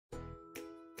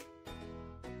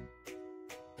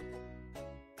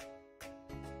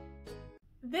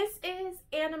This is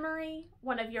Annamarie,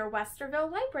 one of your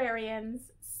Westerville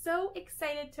librarians, so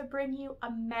excited to bring you a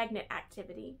magnet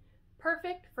activity,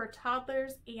 perfect for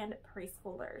toddlers and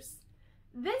preschoolers.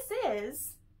 This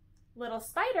is Little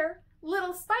Spider,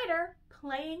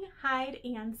 playing hide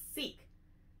and seek.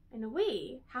 And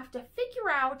we have to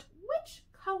figure out which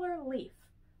color leaf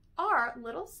our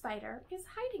little spider is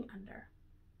hiding under.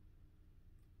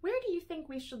 Where do you think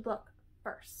we should look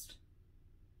first?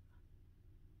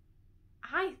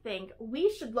 I think we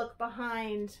should look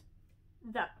behind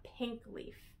the pink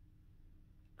leaf.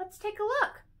 Let's take a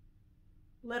look.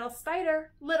 Little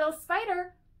spider,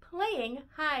 playing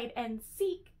hide and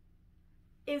seek.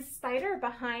 Is Spider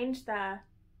behind the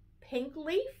pink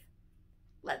leaf?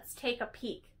 Let's take a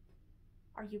peek.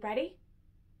 Are you ready?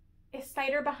 Is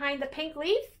Spider behind the pink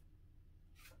leaf?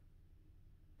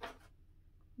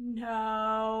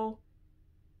 No.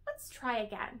 Let's try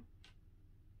again.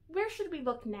 Where should we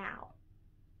look now?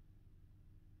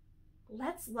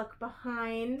 Let's look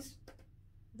behind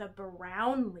the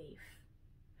brown leaf.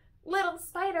 Little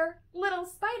spider,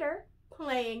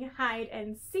 playing hide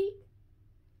and seek.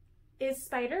 Is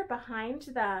Spider behind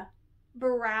the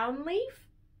brown leaf?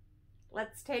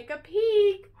 Let's take a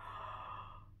peek.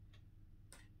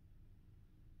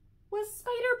 Was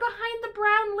Spider behind the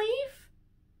brown leaf?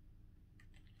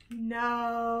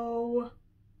 No.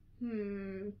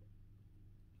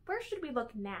 Where should we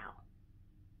look now?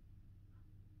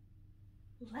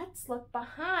 Let's look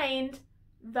behind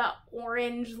the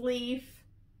orange leaf.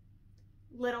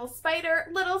 Little spider,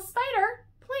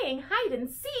 playing hide and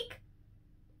seek.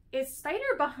 Is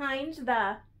Spider behind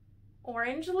the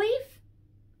orange leaf?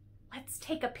 Let's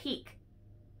take a peek.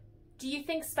 Do you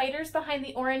think Spider's behind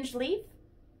the orange leaf?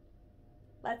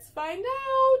 Let's find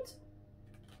out.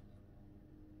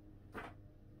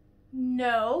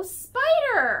 No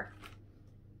spider.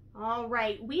 All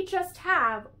right, we just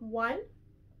have 1,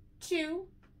 2,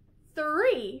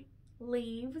 3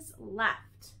 leaves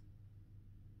left.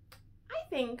 I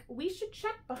think we should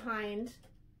check behind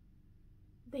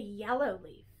the yellow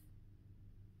leaf.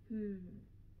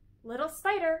 Little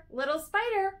spider,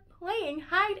 playing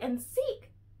hide and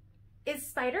seek. Is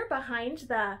Spider behind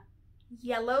the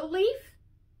yellow leaf?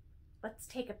 Let's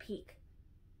take a peek.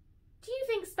 Do you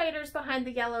think Spider's behind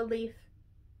the yellow leaf?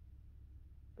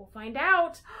 We'll find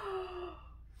out.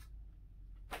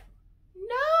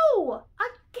 No!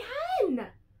 Again!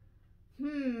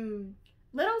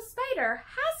 Little Spider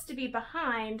has to be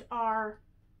behind our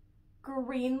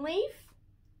green leaf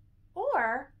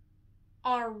or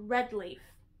our red leaf.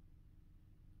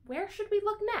 Where should we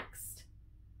look next?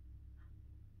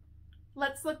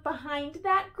 Let's look behind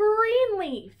that green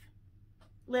leaf.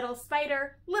 Little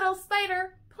spider,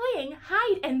 playing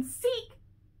hide and seek.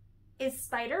 Is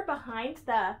Spider behind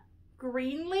the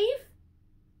green leaf?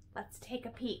 Let's take a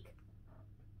peek.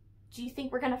 Do you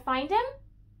think we're gonna find him?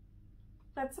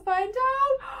 Let's find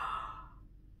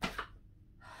out.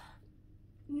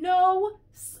 No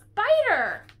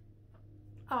spider.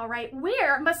 All right,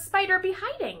 where must Spider be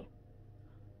hiding?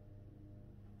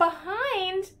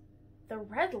 Behind the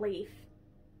red leaf.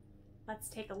 Let's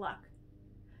take a look.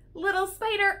 Little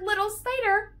spider,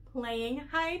 playing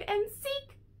hide and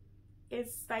seek.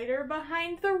 Is Spider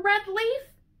behind the red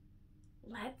leaf?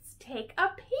 Let's take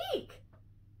a